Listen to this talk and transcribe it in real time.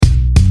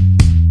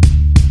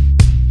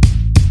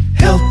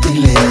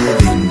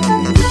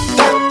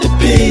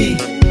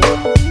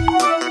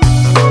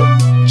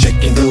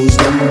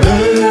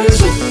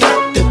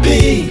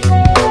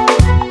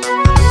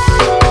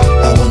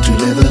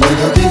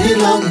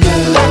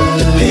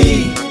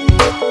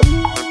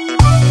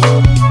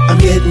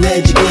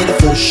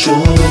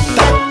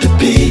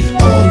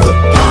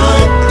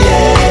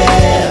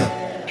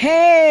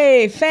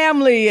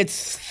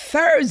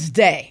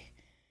Thursday.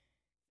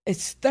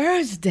 It's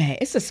Thursday.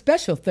 It's a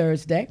special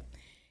Thursday.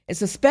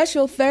 It's a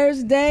special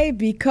Thursday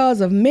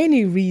because of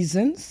many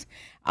reasons.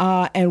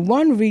 And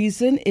one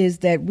reason is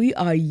that we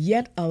are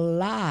yet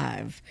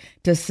alive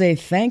to say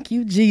thank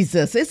you,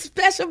 Jesus. It's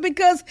special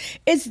because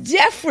it's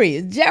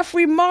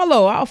Jeffrey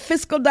Marlowe, our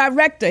fiscal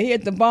director here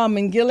at the Balm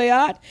in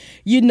Gilead.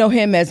 You know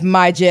him as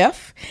My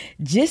Jeff.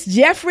 Just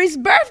Jeffrey's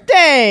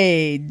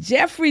birthday.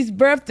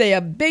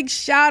 A big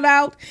shout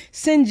out.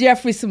 Send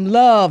Jeffrey some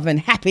love and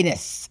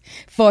happiness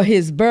for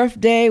his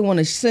birthday. I want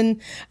to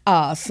send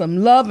some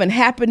love and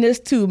happiness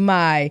to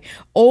my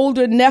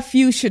older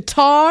nephew,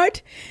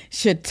 Shatard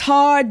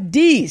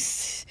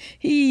Deese.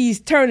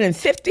 He's turning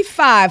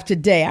 55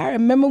 today. I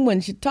remember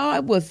when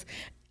Shatard was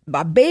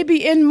my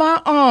baby in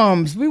my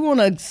arms. We want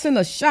to send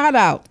a shout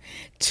out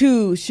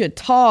to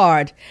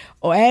Shatard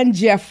and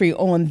Jeffrey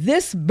on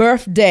this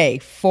birthday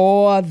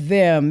for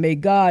them. May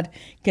God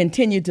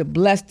continue to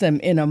bless them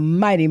in a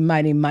mighty,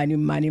 mighty, mighty,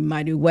 mighty,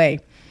 mighty way.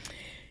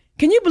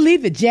 Can you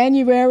believe that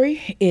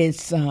January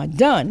is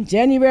done?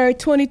 January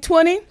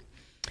 2020,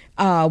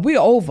 we're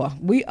over.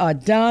 We are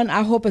done.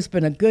 I hope it's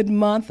been a good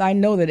month. I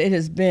know that it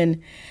has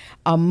been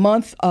a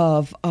month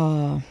of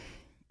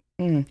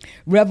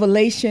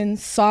revelation,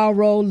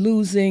 sorrow,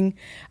 losing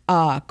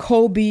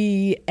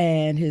Kobe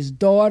and his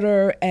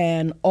daughter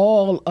and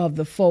all of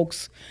the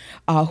folks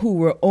who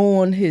were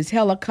on his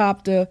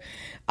helicopter,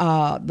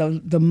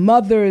 the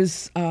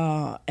mothers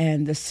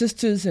and the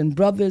sisters and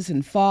brothers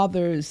and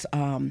fathers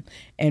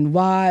and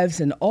wives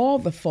and all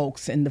the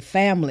folks in the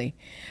family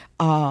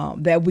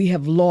that we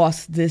have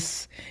lost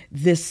this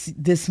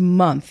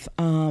month.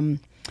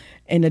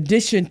 In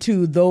addition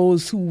to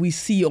those who we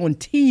see on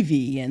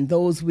TV and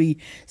those we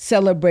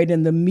celebrate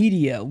in the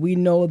media, we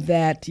know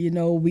that,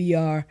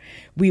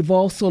 we've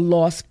also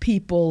lost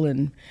people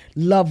and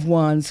loved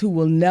ones who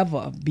will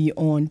never be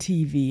on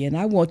TV. And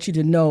I want you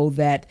to know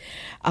that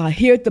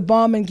here at the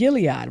Balm in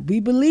Gilead, we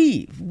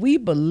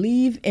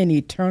believe in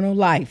eternal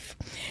life.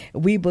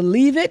 We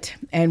believe it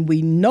and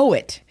we know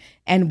it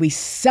and we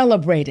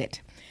celebrate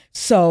it.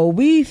 So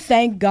we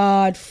thank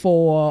God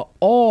for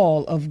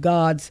all of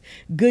God's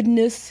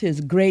goodness,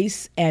 his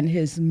grace, and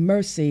his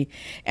mercy.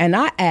 And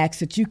I ask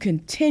that you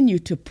continue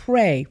to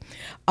pray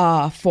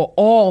for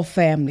all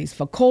families,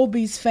 for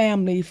Colby's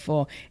family,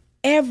 for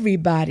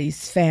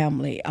everybody's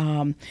family.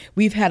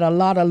 We've had a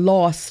lot of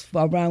loss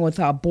around with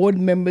our board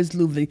members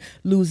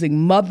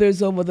losing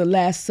mothers over the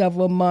last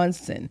several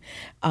months, and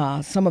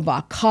some of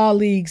our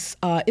colleagues.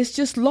 It's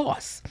just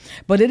loss,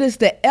 but it is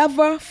the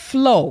ever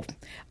flow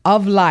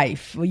of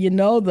life.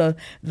 The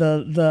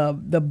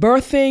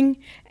birthing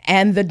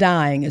and the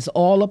dying is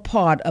all a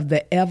part of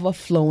the ever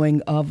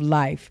flowing of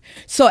life.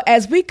 So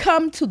as we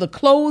come to the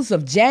close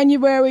of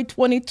January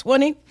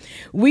 2020,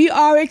 we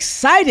are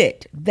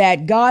excited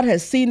that God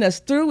has seen us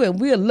through, and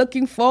we are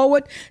looking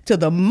forward to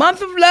the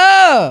month of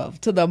love,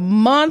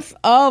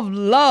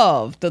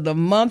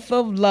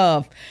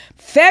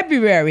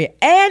 February,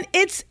 and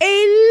it's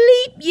a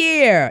leap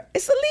year.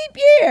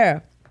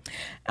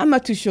 I'm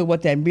not too sure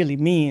what that really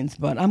means,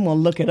 but I'm going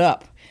to look it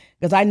up,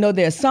 because I know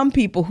there are some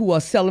people who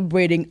are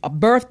celebrating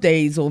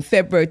birthdays on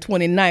February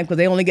 29th because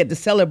they only get to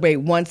celebrate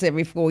once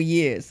every 4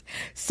 years.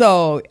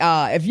 So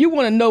if you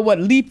want to know what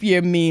leap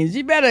year means,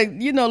 you better,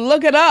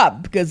 look it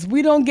up, because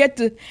we don't get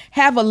to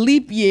have a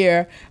leap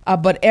year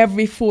but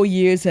every 4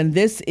 years, and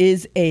this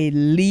is a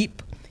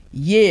leap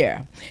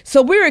year.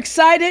 So we're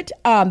excited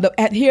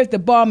here at the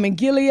Balm in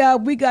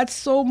Gilead. We got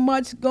so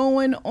much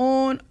going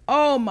on.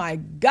 Oh my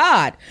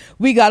God,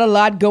 we got a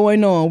lot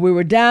going on. We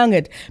were down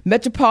at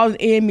Metropolitan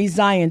AME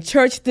Zion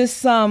Church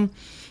this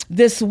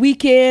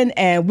weekend,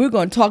 and we're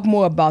going to talk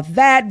more about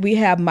that. We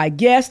have my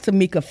guest,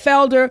 Tamika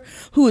Felder,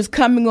 who is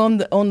coming on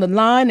the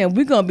line, and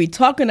we're going to be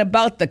talking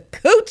about the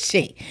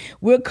coochie.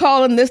 We're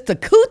calling this the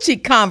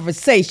coochie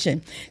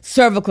conversation,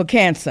 cervical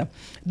cancer,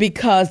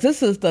 because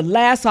this is the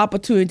last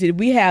opportunity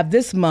we have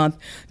this month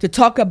to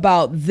talk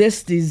about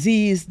this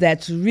disease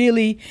that's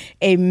really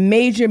a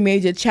major,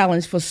 major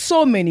challenge for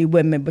so many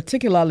women,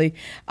 particularly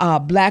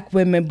Black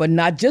women, but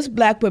not just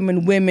Black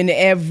women, women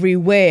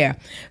everywhere.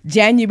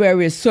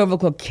 January is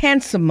cervical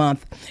cancer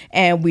month,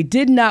 and we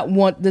did not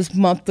want this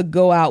month to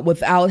go out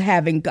without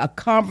having a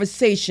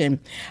conversation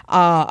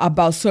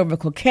about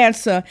cervical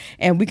cancer,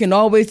 and we can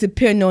always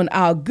depend on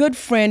our good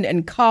friend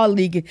and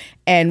colleague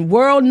and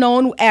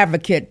world-known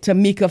advocate,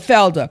 Tamika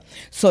Felder.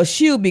 So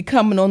she'll be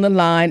coming on the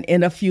line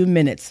in a few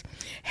minutes.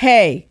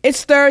 Hey,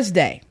 it's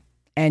Thursday,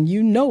 and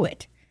you know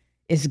it.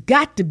 It's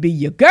got to be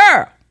your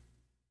girl,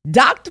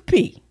 Dr.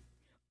 P,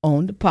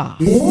 on the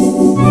pod.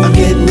 I'm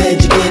getting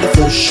educated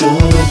for sure.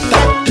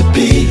 Dr.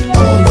 P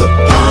on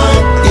the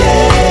pod,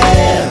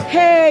 yeah.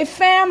 Hey,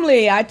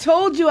 family, I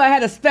told you I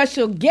had a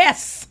special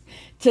guest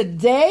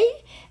today,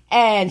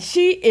 and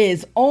she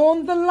is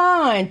on the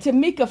line.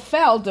 Tamika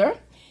Felder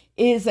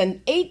is an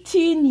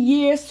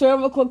 18-year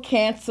cervical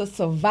cancer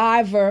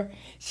survivor.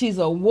 She's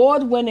an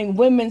award-winning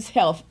women's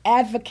health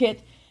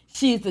advocate.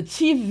 She's the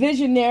chief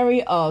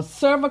visionary of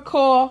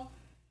Cervicor,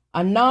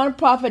 a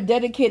nonprofit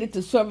dedicated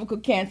to cervical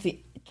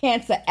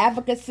cancer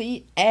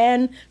advocacy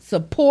and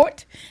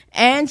support,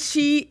 and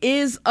she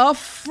is a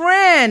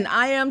friend.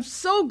 I am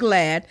so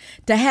glad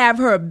to have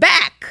her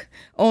back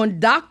on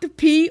Dr.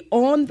 P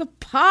on the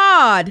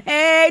pod.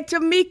 Hey,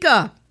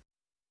 Tamika.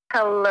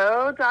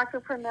 Hello,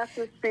 Dr.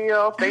 Pranessa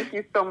Steele. Thank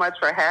you so much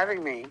for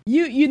having me.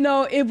 You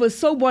know, it was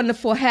so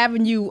wonderful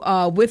having you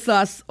with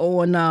us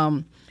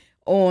on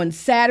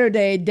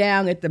Saturday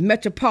down at the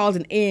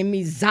Metropolitan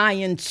AME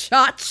Zion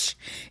Church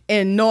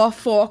in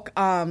Norfolk,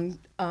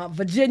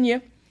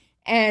 Virginia.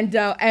 And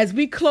as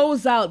we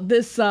close out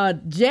this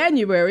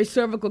January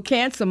Cervical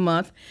Cancer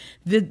Month,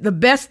 the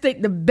best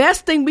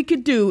thing we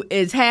could do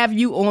is have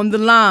you on the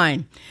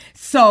line.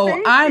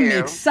 So I'm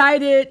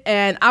excited,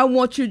 and I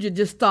want you to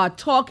just start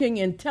talking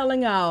and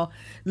telling our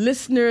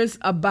listeners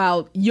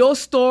about your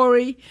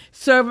story,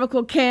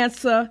 cervical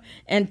cancer,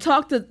 and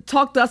talk to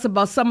us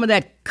about some of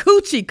that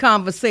coochie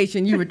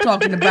conversation you were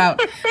talking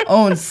about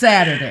on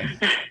Saturday.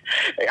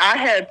 I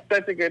had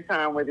such a good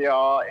time with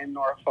y'all in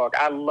Norfolk.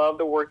 I love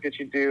the work that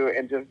you do,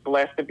 and just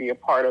blessed to be a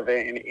part of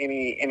it in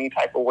any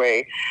type of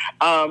way.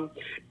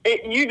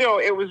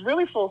 It was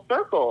really full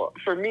circle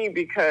for me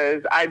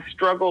because I'd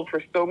struggled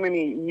for so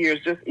many years,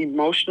 just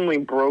emotionally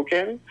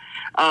broken,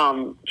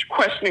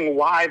 questioning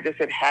why this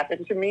had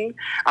happened to me.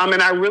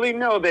 And I really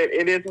know that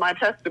it is my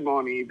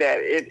testimony, that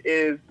it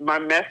is my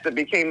mess that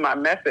became my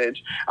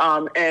message.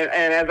 And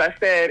as I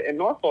said in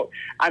Norfolk,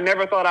 I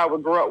never thought I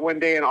would grow up one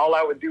day and all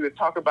I would do is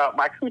talk about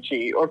my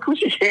coochie or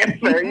coochie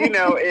cancer.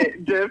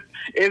 It just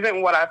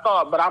isn't what I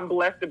thought, but I'm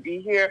blessed to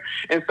be here.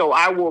 And so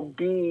I will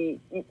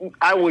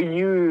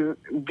use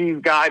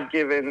these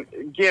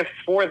God-given gifts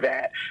for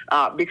that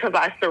because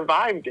I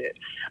survived it.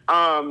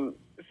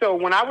 So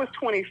when I was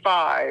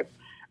 25,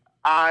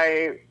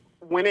 I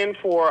went in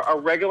for a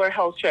regular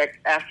health check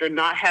after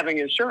not having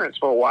insurance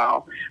for a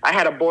while. I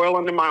had a boil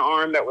under my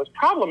arm that was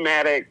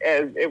problematic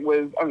as it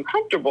was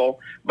uncomfortable,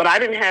 but I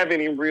didn't have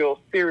any real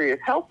serious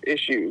health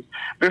issues.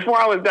 Before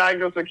I was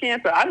diagnosed with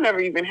cancer, I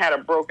never even had a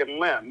broken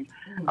limb.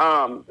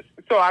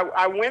 So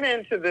I went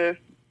into this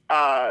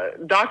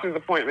doctor's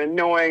appointment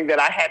knowing that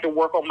I had to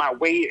work on my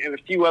weight and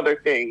a few other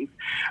things.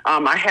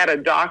 I had a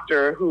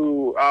doctor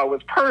who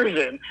was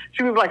Persian.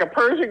 She was like a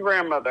Persian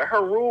grandmother.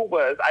 Her rule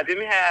was I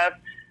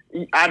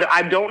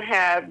don't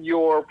have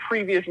your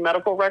previous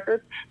medical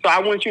records, so I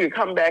want you to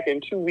come back in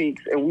 2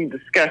 weeks and we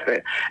discuss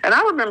it. And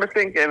I remember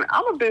thinking,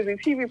 I'm a busy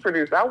TV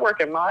producer. I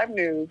work in live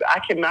news. I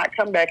cannot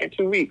come back in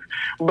 2 weeks.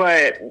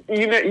 But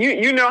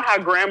you know how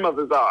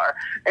grandmothers are.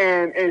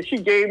 And she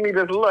gave me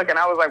this look, and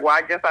I was like, well,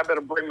 I guess I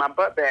better bring my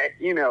butt back,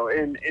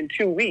 in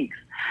 2 weeks.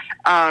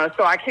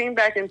 So I came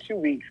back in 2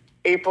 weeks.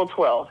 April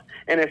 12th.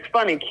 And it's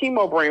funny,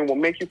 chemo brain will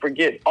make you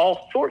forget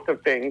all sorts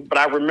of things, but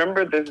I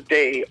remember this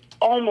day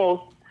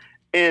almost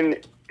in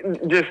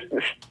just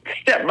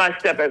step by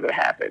step as it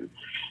happened.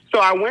 So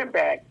I went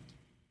back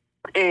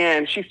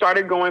and she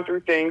started going through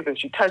things and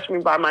she touched me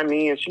by my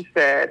knee and she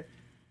said,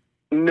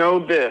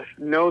 know this,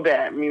 know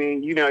that.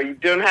 Meaning, you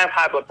don't have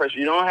high blood pressure.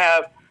 You don't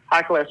have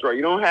high cholesterol.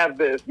 You don't have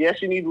this.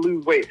 Yes, you need to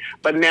lose weight.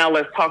 But now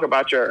let's talk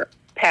about your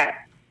PAP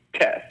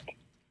test.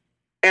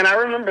 And I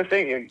remember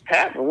thinking,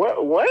 PAP,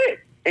 what?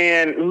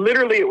 And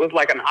literally it was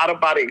like an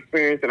out-of-body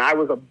experience, and I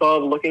was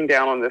above looking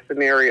down on this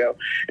scenario.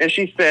 And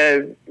she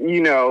says,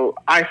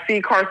 I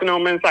see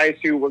carcinoma in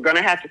situ. We're going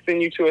to have to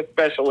send you to a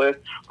specialist.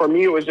 For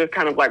me, it was just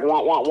kind of like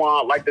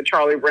wah, like the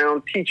Charlie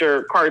Brown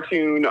teacher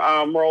cartoon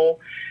role.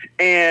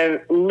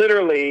 And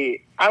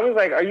literally, I was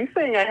like, are you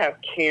saying I have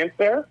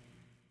cancer?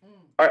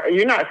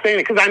 You're not saying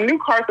it, because I knew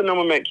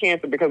carcinoma meant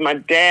cancer because my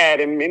dad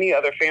and many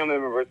other family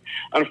members,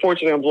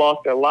 unfortunately, have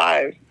lost their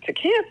lives to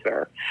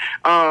cancer.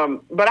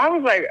 But I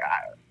was like,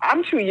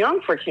 I'm too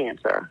young for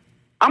cancer.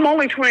 I'm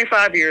only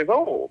 25 years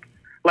old.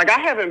 Like, I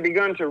haven't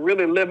begun to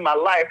really live my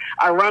life.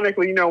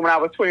 Ironically, when I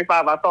was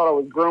 25, I thought I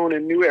was grown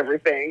and knew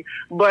everything.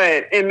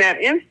 But in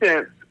that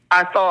instance,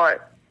 I thought,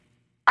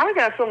 I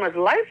got so much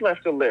life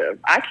left to live.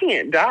 I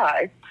can't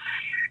die.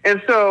 And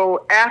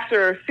so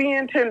after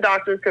seeing 10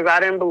 doctors, because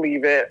I didn't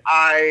believe it,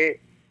 I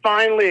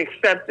finally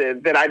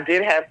accepted that I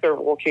did have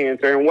cervical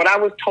cancer. And what I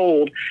was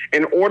told,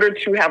 in order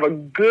to have a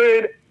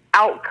good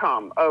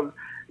outcome of,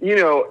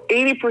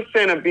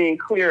 80% of being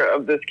clear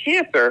of this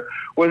cancer,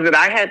 was that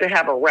I had to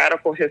have a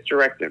radical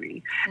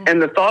hysterectomy. Mm-hmm. And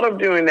the thought of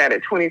doing that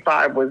at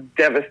 25 was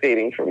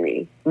devastating for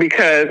me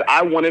because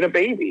I wanted a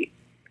baby.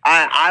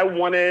 I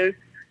wanted,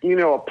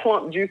 a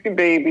plump, juicy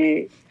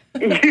baby.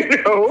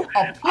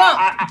 A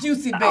plump,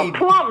 juicy baby. A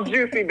plump,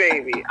 juicy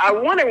baby. I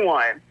wanted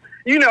one.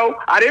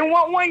 I didn't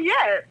want one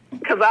yet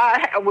because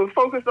I was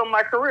focused on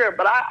my career,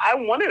 but I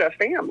wanted a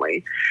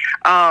family.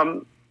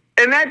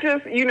 And that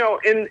just, in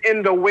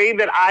the way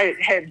that I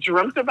had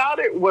dreamt about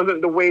it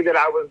wasn't the way that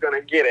I was going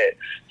to get it.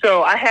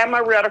 So I had my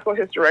radical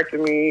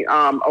hysterectomy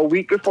a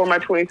week before my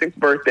 26th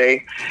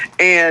birthday,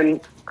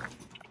 and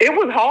it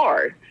was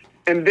hard.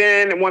 And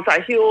then once I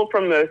healed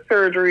from the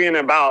surgery in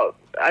about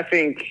I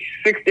think,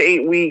 6 to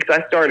 8 weeks,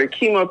 I started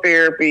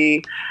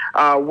chemotherapy,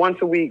 once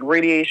a week,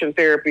 radiation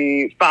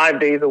therapy, 5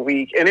 days a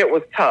week. And it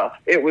was tough.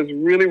 It was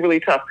really, really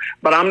tough.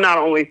 But I'm not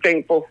only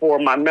thankful for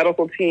my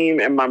medical team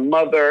and my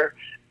mother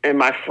and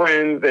my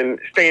friends and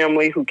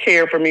family who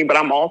care for me, but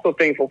I'm also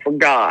thankful for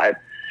God.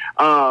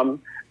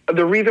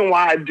 The reason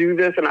why I do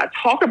this and I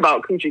talk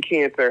about coochie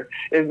cancer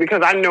is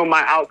because I know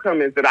my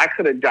outcome is that I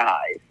could have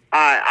died.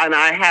 And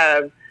I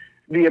have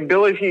the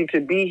ability to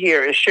be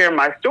here and share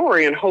my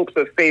story in hopes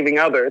of saving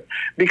others.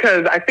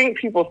 Because I think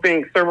people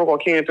think cervical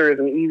cancer is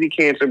an easy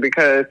cancer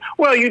because,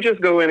 well, you just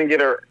go in and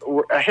get a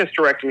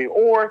hysterectomy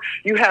or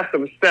you have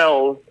some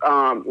cells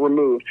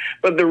removed.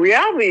 But the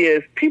reality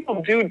is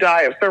people do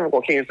die of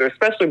cervical cancer,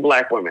 especially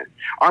Black women.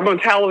 Our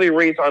mortality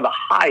rates are the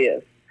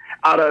highest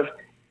out of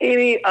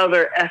any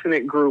other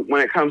ethnic group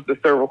when it comes to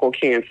cervical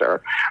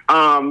cancer.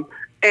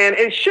 And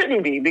it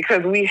shouldn't be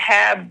because we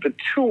have the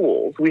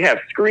tools. We have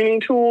screening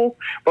tools,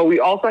 but we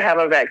also have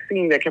a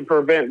vaccine that can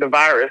prevent the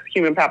virus,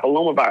 human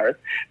papillomavirus,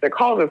 that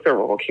causes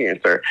cervical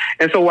cancer.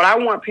 And so what I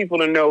want people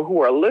to know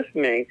who are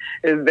listening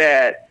is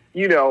that,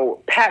 you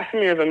know, pap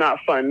smears are not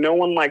fun. No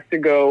one likes to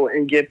go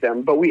and get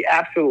them, but we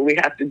absolutely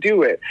have to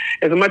do it.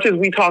 As much as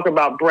we talk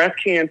about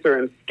breast cancer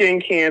and skin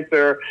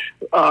cancer,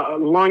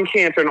 lung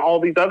cancer, and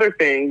all these other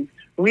things,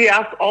 we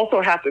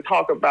also have to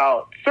talk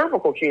about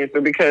cervical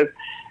cancer because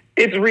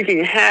it's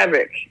wreaking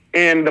havoc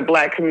in the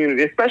Black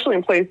community, especially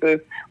in places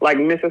like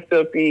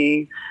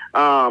Mississippi,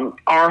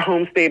 our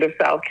home state of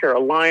South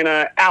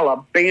Carolina,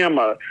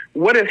 Alabama.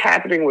 What is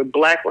happening with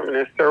Black women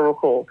and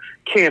cervical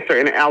cancer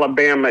in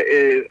Alabama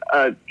is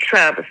a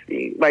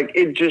travesty. Like,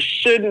 it just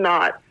should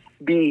not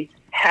be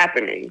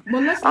happening.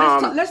 Well,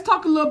 let's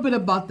talk a little bit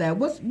about that.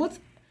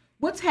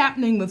 What's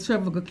happening with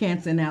cervical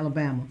cancer in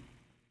Alabama?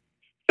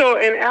 So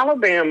in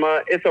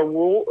Alabama, it's a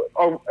rule.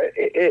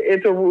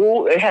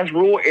 It has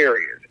rural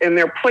areas, and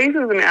there are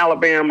places in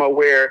Alabama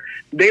where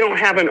they don't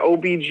have an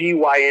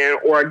OBGYN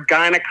or a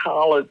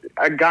gynecologic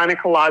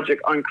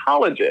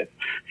oncologist,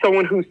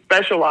 someone who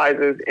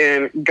specializes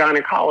in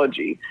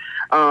gynecology.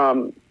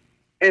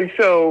 And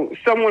so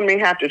someone may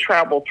have to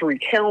travel 3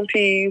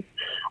 counties,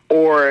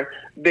 or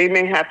they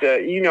may have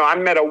to, you know, I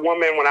met a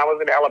woman when I was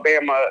in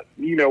Alabama,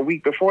 you know,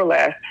 week before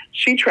last.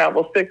 She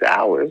traveled 6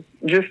 hours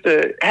just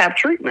to have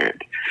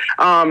treatment.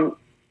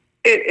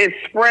 It's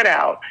spread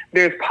out.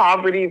 There's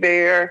poverty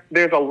there.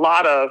 There's a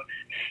lot of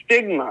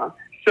stigma.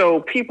 So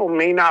people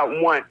may not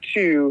want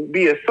to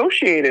be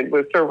associated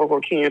with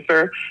cervical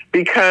cancer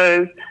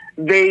because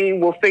someone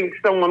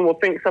will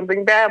think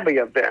something badly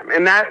of them.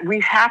 And that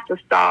we have to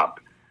stop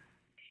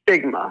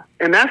stigma.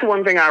 And that's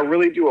one thing I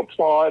really do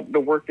applaud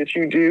the work that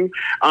you do.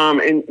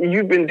 And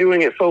you've been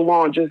doing it so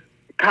long, just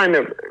kind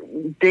of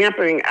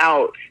dampening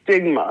out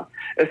stigma,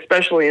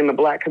 especially in the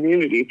Black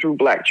community through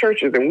Black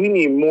churches. And we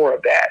need more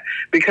of that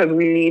because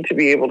we need to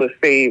be able to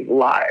save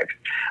lives.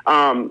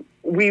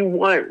 We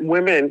want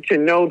women to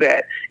know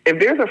that if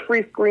there's a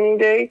free screening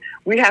day,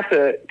 we have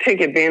to take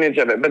advantage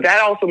of it. But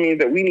that also means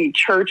that we need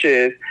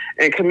churches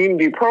and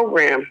community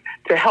programs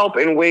to help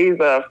in ways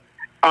of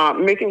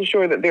making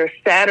sure that their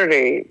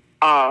Saturday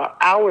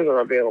hours are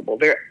available.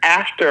 Their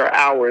after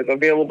hours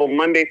available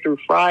Monday through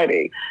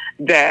Friday,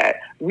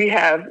 that we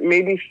have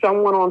maybe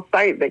someone on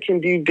site that can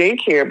do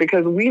daycare,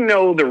 because we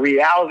know the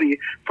reality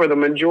for the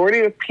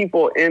majority of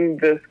people in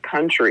this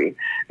country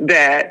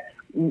that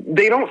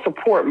they don't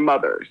support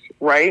mothers,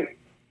 right?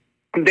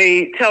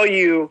 They tell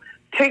you,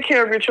 take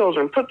care of your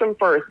children, put them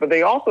first, but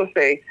they also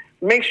say,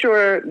 make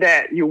sure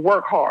that you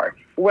work hard.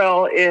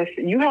 Well, if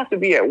you have to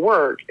be at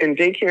work and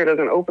daycare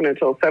doesn't open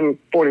until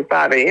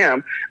 7:45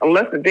 a.m.,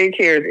 unless the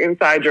daycare is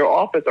inside your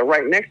office or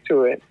right next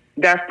to it,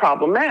 that's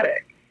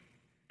problematic.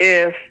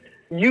 If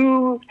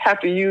you have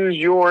to use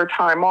your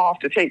time off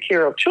to take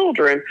care of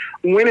children,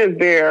 when is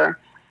there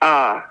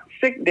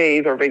sick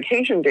days or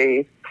vacation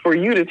days for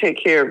you to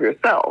take care of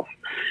yourself?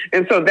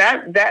 And so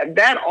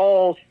that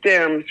all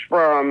stems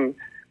from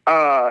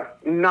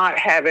not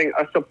having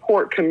a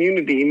support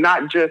community,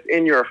 not just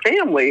in your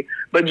family,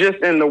 but just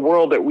in the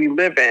world that we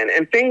live in.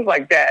 And things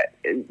like that,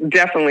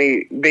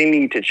 definitely they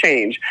need to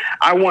change.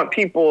 I want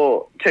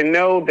people to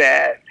know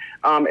that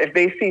if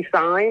they see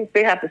signs,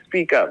 they have to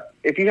speak up.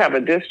 If you have a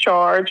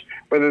discharge,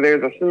 whether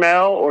there's a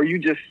smell or you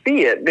just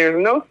see it,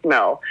 there's no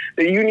smell,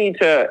 that you need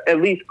to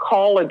at least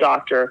call a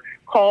doctor,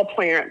 call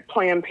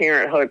Planned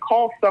Parenthood,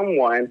 call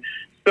someone.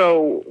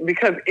 So,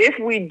 because if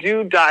we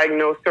do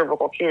diagnose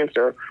cervical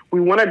cancer, we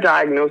want to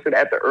diagnose it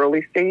at the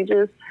early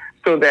stages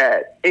so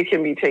that it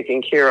can be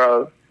taken care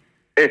of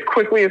as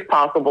quickly as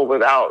possible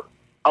without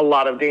a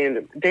lot of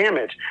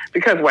damage.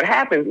 Because what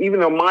happens, even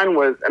though mine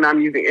was, and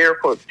I'm using air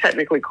quotes,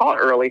 technically caught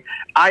early,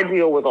 I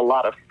deal with a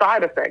lot of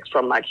side effects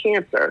from my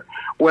cancer,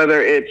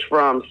 whether it's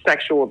from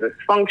sexual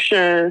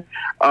dysfunction,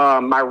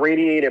 my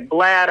radiated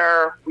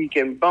bladder,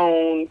 weakened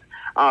bones,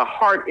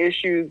 heart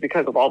issues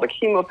because of all the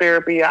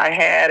chemotherapy I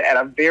had at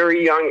a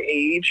very young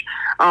age.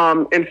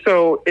 And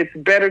so it's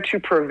better to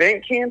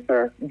prevent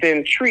cancer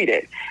than treat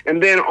it.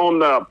 And then on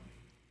the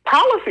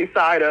policy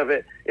side of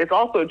it, it's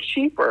also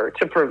cheaper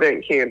to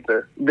prevent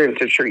cancer than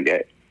to treat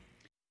it.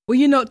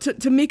 Well,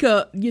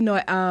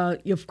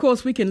 Tamika, of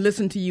course we can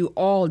listen to you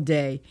all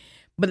day,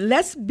 but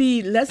let's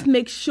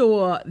make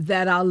sure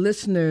that our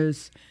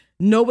listeners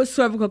know what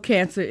cervical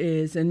cancer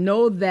is and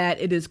know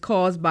that it is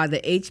caused by the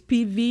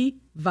HPV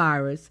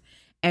virus,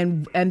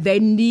 and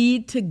women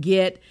need to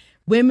get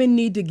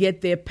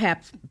their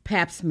pap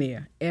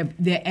smear,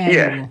 their annual.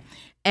 Yeah.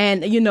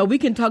 And, we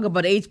can talk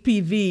about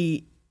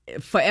HPV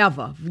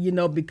forever,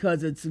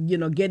 because it's,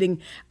 getting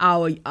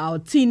our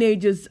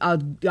teenagers, our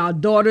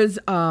daughters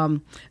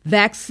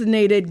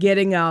vaccinated,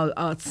 getting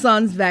our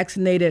sons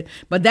vaccinated.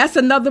 But that's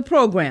another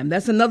program.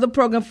 That's another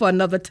program for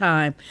another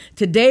time.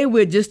 Today,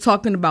 we're just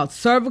talking about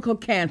cervical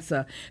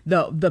cancer,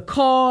 the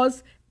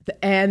cause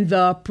and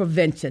the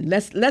prevention.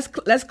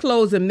 Let's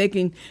close and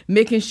making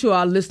sure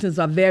our listeners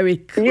are very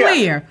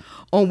clear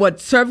on what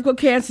cervical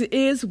cancer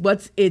is,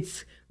 what's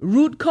its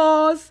root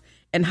cause,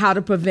 and how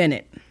to prevent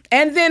it.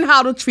 And then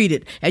how to treat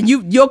it. And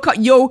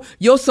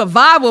your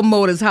survival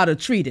mode is how to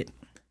treat it.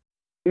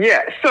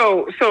 Yeah.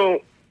 So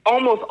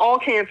almost all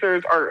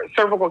cancers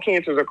cervical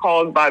cancers are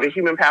caused by the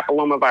human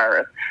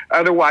papillomavirus,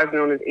 otherwise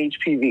known as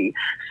HPV.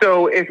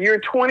 So if you're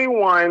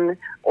 21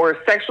 or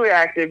sexually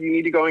active, you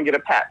need to go and get a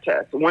pap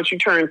test. Once you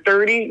turn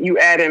 30, you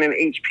add in an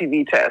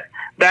HPV test.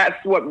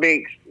 That's what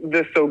makes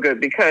this so good,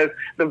 because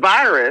the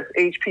virus,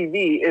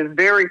 HPV, is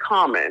very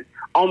common.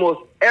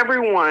 Almost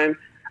everyone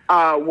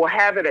will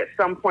have it at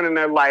some point in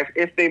their life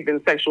if they've been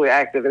sexually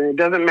active. And it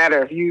doesn't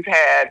matter if you've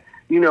had,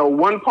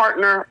 one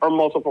partner or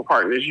multiple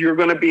partners, you're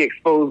going to be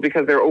exposed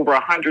because there are over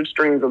 100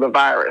 strains of the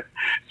virus.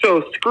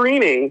 So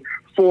screening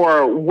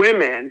for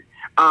women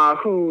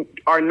who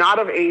are not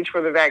of age for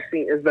the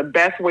vaccine is the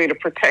best way to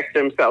protect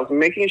themselves,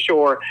 making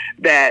sure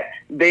that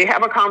they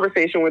have a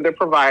conversation with their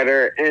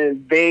provider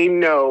and they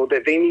know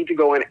that they need to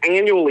go in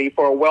annually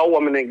for a well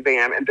woman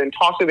exam, and then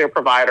talk to their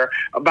provider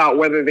about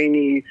whether they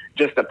need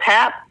just a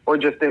PAP or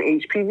just an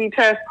HPV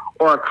test,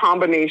 or a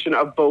combination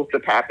of both the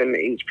PAP and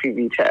the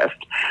HPV test.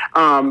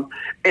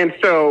 And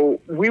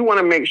so we want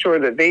to make sure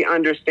that they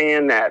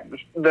understand that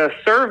the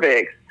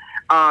cervix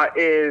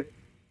is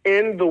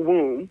in the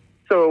womb.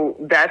 So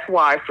that's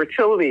why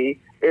fertility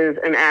is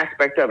an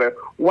aspect of it.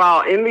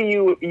 While in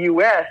the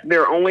U.S.,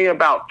 there are only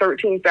about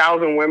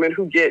 13,000 women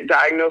who get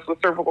diagnosed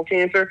with cervical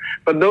cancer,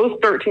 but those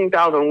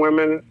 13,000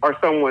 women are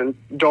someone's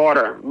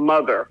daughter,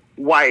 mother,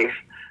 wife,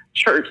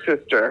 church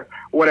sister,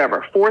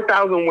 whatever.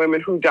 4,000 women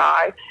who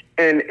die,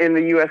 and in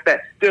the U.S.,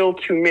 that's still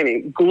too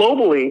many.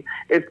 Globally,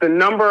 it's the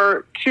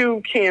number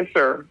 2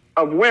 cancer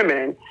of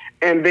women,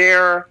 and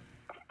there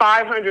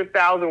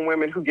 500,000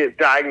 women who get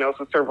diagnosed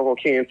with cervical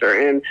cancer.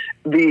 And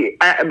the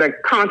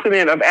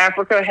continent of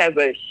Africa has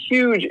a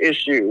huge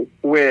issue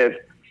with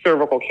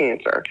cervical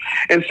cancer.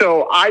 And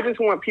so I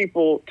just want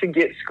people to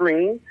get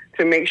screened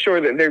to make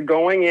sure that they're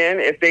going in.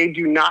 If they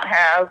do not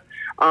have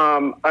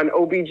an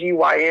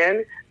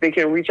OBGYN, they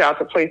can reach out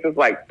to places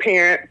like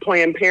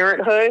Planned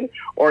Parenthood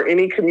or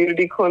any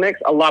community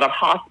clinics. A lot of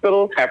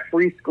hospitals have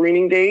free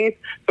screening days,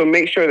 so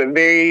make sure that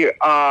they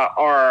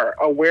are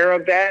aware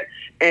of that.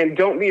 And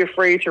don't be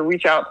afraid to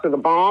reach out to the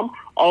BOM.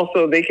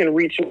 Also, they can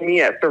reach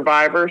me at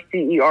Survivor,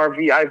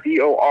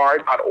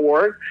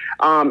 CERVIVOR.org,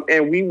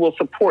 and we will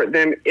support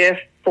them if,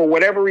 for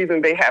whatever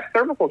reason, they have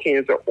cervical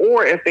cancer,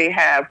 or if they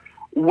have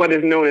what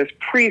is known as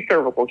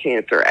pre-cervical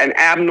cancer, an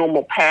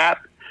abnormal PAP,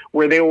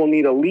 where they will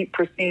need a LEEP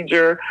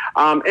procedure.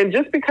 And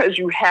just because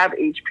you have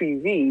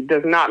HPV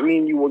does not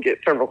mean you will get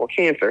cervical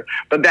cancer.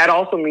 But that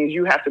also means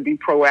you have to be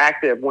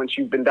proactive once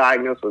you've been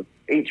diagnosed with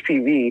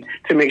HPV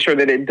to make sure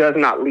that it does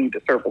not lead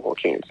to cervical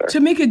cancer.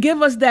 Tamika,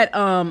 give us that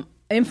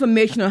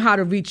information on how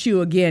to reach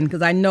you again,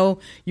 because I know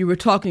you were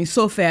talking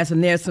so fast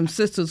and there's some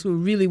sisters who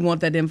really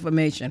want that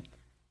information.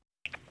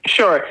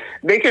 Sure.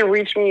 They can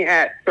reach me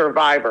at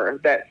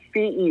Survivor. That's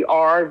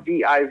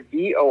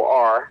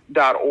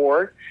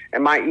CERVIVOR.org.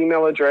 And my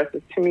email address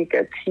is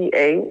Tamika,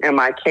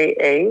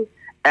 TAMIKA,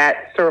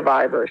 at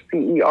Survivor,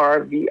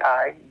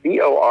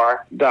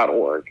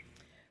 CERVIVOR.org.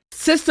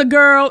 Sister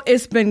girl,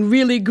 it's been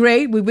really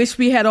great. We wish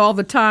we had all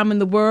the time in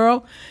the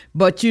world,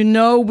 but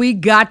we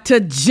got to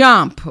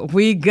jump.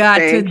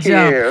 Thank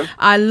you.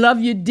 I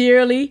love you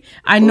dearly.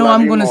 I know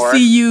I'm going to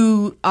see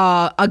you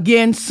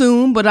again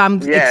soon, but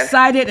I'm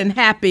excited and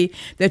happy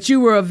that you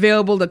were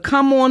available to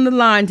come on the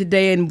line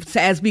today and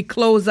as we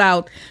close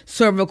out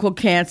Cervical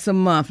Cancer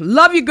Month.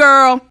 Love you,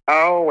 girl.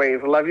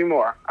 Always. Love you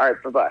more. All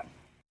right. Bye-bye.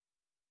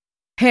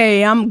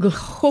 Hey, I'm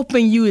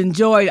hoping you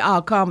enjoyed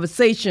our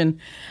conversation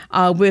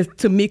with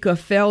Tamika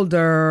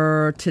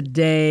Felder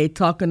today,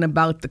 talking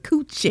about the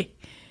coochie.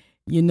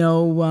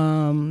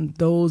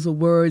 Those are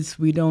words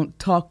we don't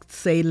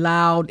say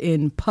loud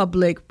in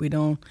public. We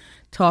don't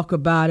talk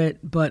about it,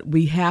 but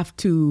we have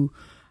to,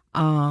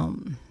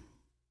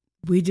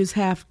 we just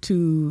have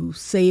to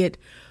say it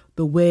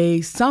the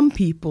way some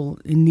people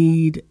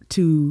need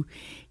to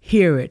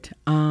hear it.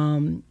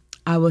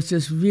 I was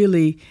just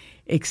really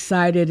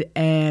excited,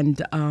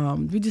 and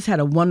we just had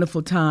a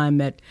wonderful time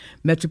at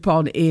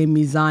Metropolitan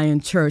AME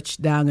Zion Church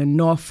down in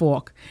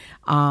Norfolk.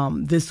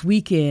 this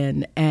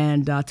weekend,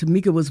 and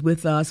Tamika was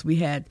with us. We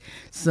had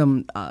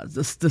some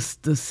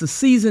the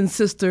seasoned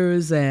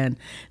sisters and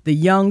the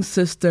young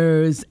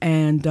sisters,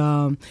 and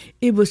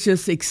it was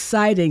just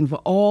exciting for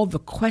all the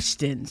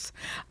questions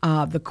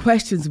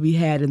we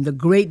had, and the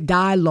great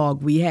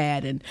dialogue we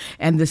had,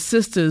 and the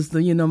sisters.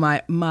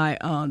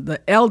 The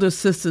elder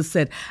sister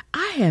said,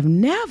 "I have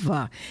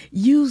never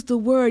used the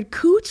word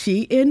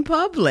coochie in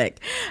public,"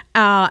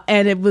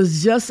 and it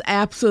was just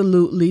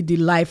absolutely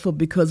delightful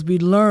because we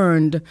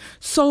learned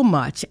so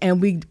much,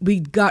 and we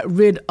got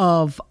rid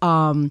of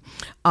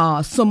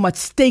so much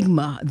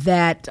stigma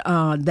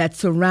that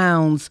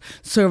surrounds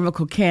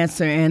cervical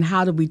cancer, and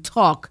how do we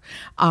talk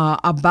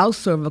about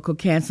cervical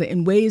cancer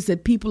in ways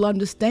that people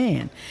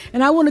understand.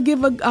 And I want to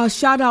give a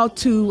shout out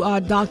to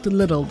Dr.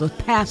 Little, the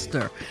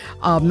pastor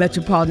of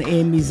Metropolitan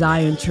AME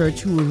Zion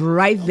Church, who was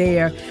right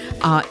there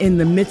in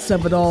the midst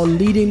of it all,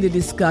 leading the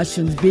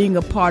discussions, being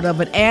a part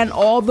of it, and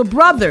all the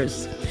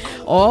brothers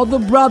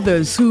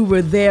who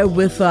were there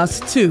with us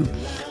too.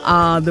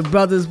 The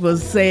brothers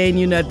was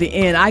saying, at the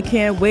end, I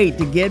can't wait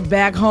to get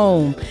back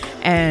home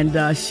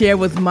and share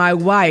with my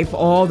wife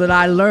all that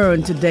I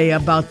learned today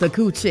about the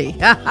coochie.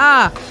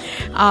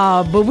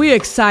 But we're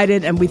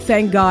excited, and we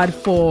thank God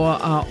for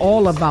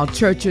all of our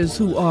churches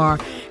who are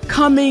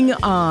coming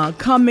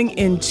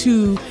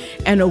into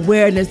an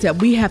awareness that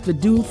we have to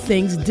do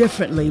things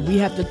differently. We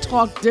have to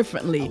talk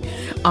differently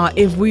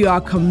if we are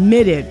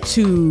committed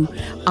to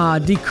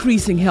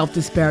decreasing health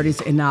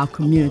disparities in our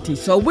community.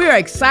 So we're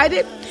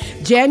excited.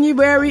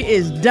 January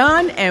is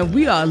done, and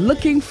we are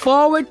looking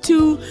forward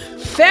to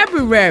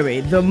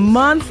February, the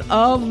month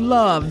of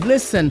love.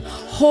 Listen,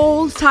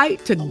 hold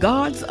tight to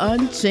God's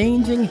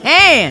unchanging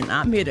hand.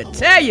 I'm here to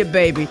tell you,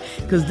 baby,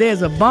 because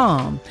there's a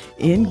bomb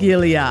in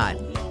Gilead.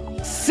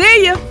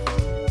 See ya.